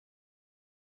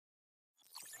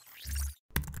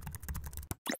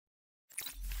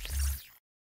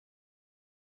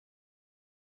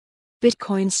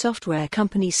Bitcoin software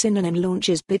company Synonym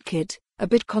launches Bitkit, a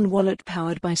Bitcon wallet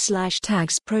powered by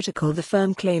Slashtags protocol. The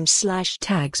firm claims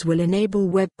Slashtags will enable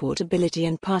web portability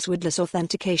and passwordless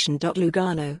authentication.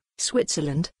 Lugano,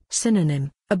 Switzerland. Synonym,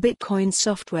 a Bitcoin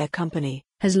software company,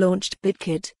 has launched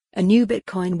Bitkit, a new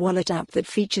Bitcoin wallet app that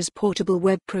features portable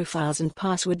web profiles and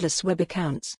passwordless web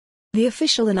accounts. The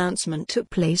official announcement took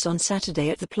place on Saturday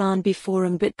at the Plan B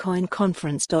Forum Bitcoin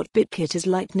conference. Bitkit is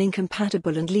Lightning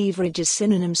compatible and leverages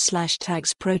Synonym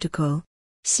Slashtags protocol.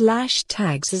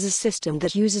 Slashtags is a system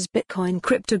that uses Bitcoin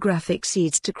cryptographic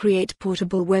seeds to create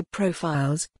portable web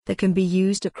profiles that can be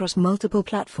used across multiple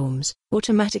platforms,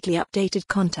 automatically updated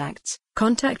contacts,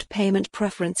 contact payment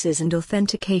preferences and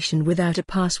authentication without a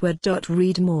password.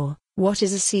 Read more. What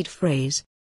is a seed phrase?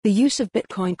 The use of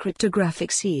Bitcoin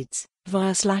cryptographic seeds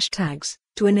via Slashtags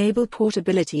to enable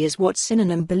portability is what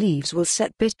Synonym believes will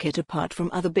set Bitkit apart from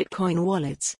other Bitcoin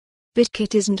wallets.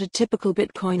 Bitkit isn't a typical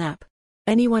Bitcoin app.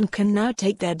 Anyone can now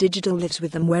take their digital lives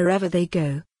with them wherever they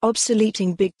go,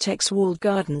 obsoleting big tech's walled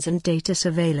gardens and data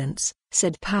surveillance,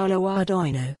 said Paolo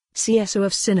Ardino, CSO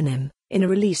of Synonym, in a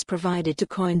release provided to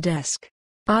CoinDesk.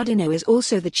 Ardino is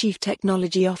also the Chief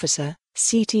Technology Officer,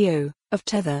 CTO, of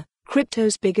Tether,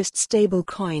 crypto's biggest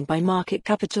stablecoin by market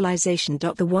capitalization.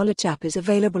 The wallet app is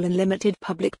available in limited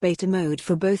public beta mode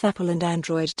for both Apple and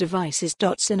Android devices.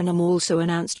 Synonym also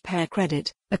announced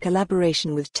PairCredit, a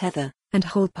collaboration with Tether, and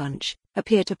Holepunch, a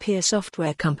peer-to-peer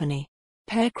software company.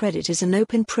 PairCredit is an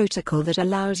open protocol that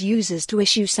allows users to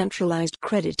issue centralized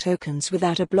credit tokens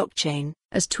without a blockchain,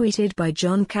 as tweeted by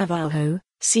John Cavalho,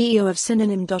 CEO of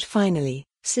Synonym. Finally,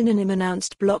 Synonym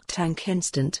announced BlockTank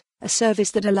Instant, a service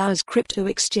that allows crypto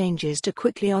exchanges to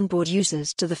quickly onboard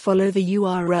users to the follow the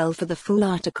URL for the full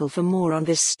article. For more on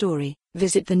this story,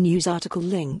 visit the news article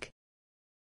link.